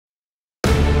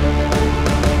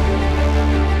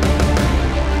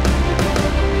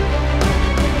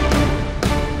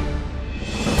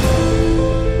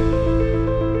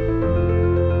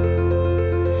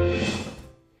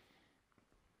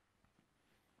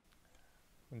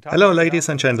Hello ladies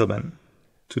and gentlemen.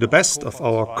 To the best of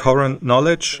our current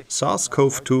knowledge,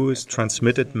 SARS-CoV-2 is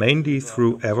transmitted mainly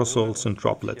through aerosols and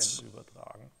droplets.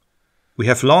 We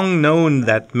have long known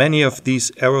that many of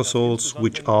these aerosols,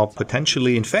 which are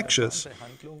potentially infectious,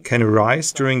 can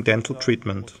arise during dental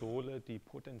treatment.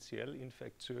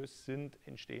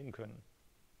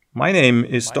 My name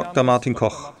is Dr. Martin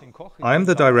Koch. I am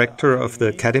the director of the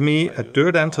Academy at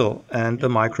Dürr Dental and a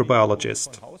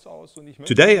microbiologist.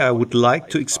 Today I would like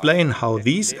to explain how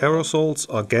these aerosols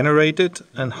are generated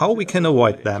and how we can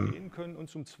avoid them.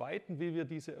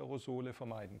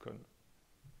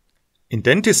 In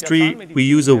dentistry, we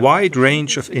use a wide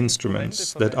range of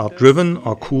instruments that are driven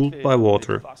or cooled by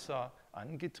water.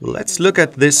 Let's look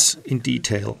at this in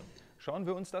detail.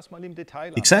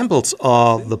 Examples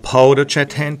are the powder jet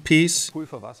handpiece,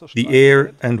 the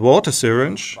air and water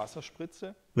syringe,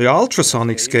 the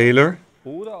ultrasonic scaler,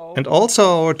 and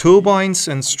also our turbines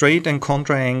and straight and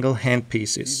contra-angle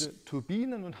handpieces.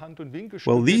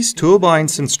 Well, these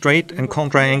turbines and straight and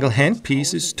contra-angle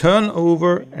handpieces turn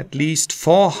over at least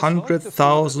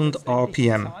 400,000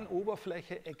 RPM.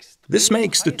 This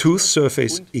makes the tooth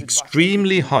surface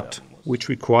extremely hot, which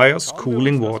requires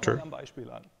cooling water.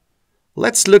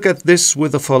 Let's look at this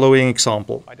with the following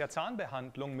example.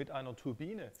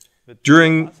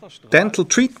 During dental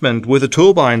treatment with a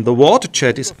turbine, the water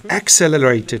jet is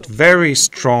accelerated very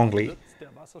strongly.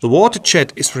 The water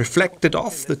jet is reflected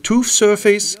off the tooth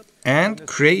surface and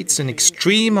creates an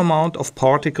extreme amount of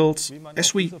particles,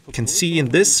 as we can see in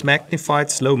this magnified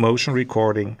slow motion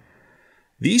recording.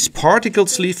 These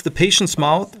particles leave the patient's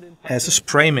mouth as a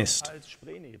spray mist.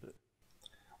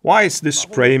 Why is this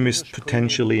spray mist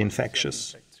potentially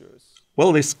infectious?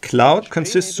 Well, this cloud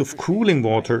consists of cooling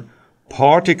water,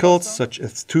 particles such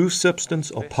as tooth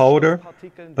substance or powder,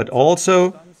 but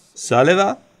also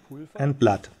saliva and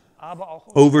blood.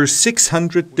 Over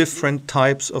 600 different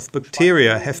types of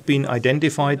bacteria have been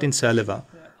identified in saliva,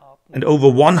 and over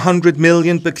 100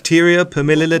 million bacteria per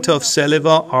milliliter of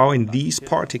saliva are in these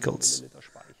particles.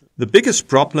 The biggest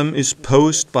problem is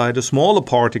posed by the smaller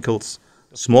particles,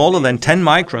 smaller than 10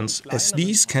 microns, as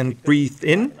these can breathe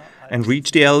in and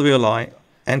reach the alveoli.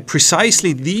 And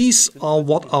precisely these are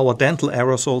what our dental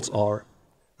aerosols are.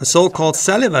 A so-called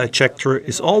saliva ejector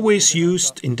is always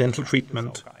used in dental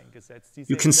treatment.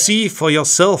 You can see for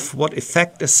yourself what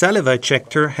effect a saliva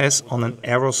ejector has on an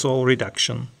aerosol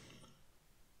reduction.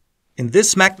 In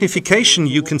this magnification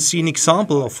you can see an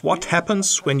example of what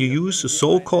happens when you use a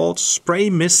so-called spray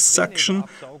mist suction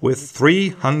with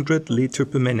 300 liters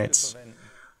per minute.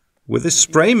 With a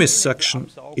spray mist suction,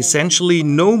 essentially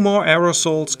no more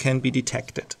aerosols can be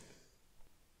detected.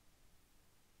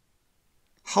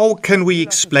 How can we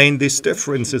explain these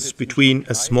differences between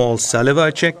a small saliva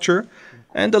ejector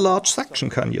and a large suction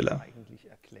cannula?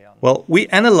 Well, we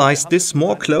analyzed this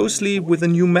more closely with a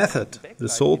new method, the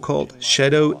so-called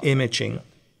shadow imaging.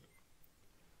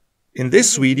 In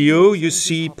this video you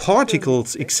see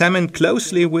particles examined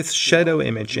closely with shadow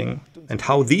imaging and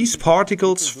how these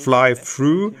particles fly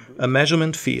through a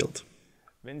measurement field.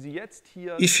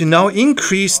 If you now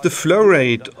increase the flow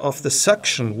rate of the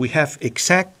suction, we have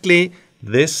exactly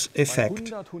this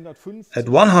effect. At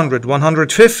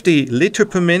 100–150 liters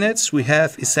per minute we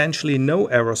have essentially no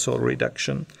aerosol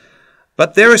reduction.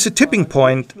 But there is a tipping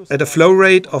point at a flow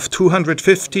rate of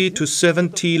 250 to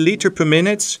 70 liters per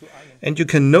minute, and you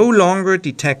can no longer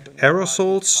detect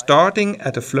aerosols starting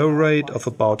at a flow rate of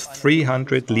about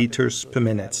 300 liters per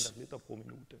minute.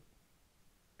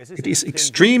 It is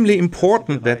extremely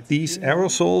important that these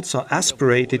aerosols are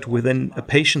aspirated within a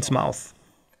patient's mouth.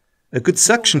 A good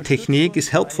suction technique is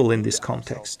helpful in this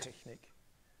context.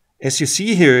 As you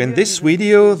see here in this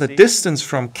video, the distance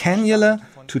from cannula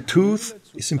to tooth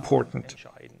is important.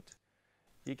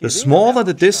 The smaller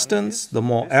the distance, the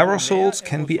more aerosols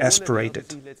can be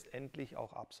aspirated.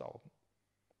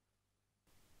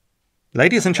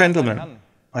 Ladies and gentlemen,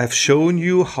 I have shown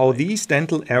you how these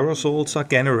dental aerosols are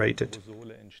generated.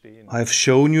 I have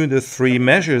shown you the 3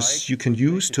 measures you can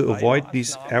use to avoid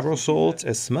these aerosols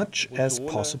as much as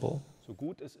possible.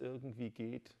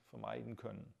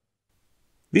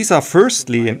 These are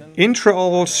firstly an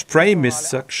intraoral spray mist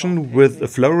suction with a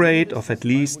flow rate of at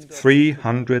least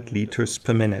 300 liters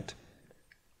per minute.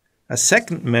 A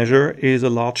second measure is a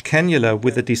large cannula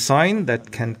with a design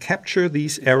that can capture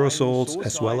these aerosols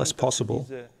as well as possible.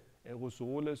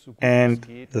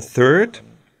 And the third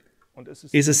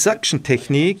is a suction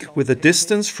technique with a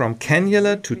distance from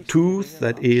cannula to tooth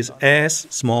that is as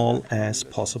small as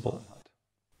possible.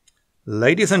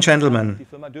 Ladies and gentlemen,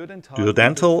 Dürr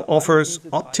Dental offers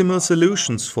optimal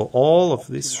solutions for all of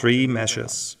these 3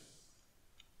 measures.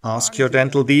 Ask your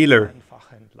dental dealer.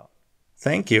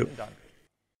 Thank you.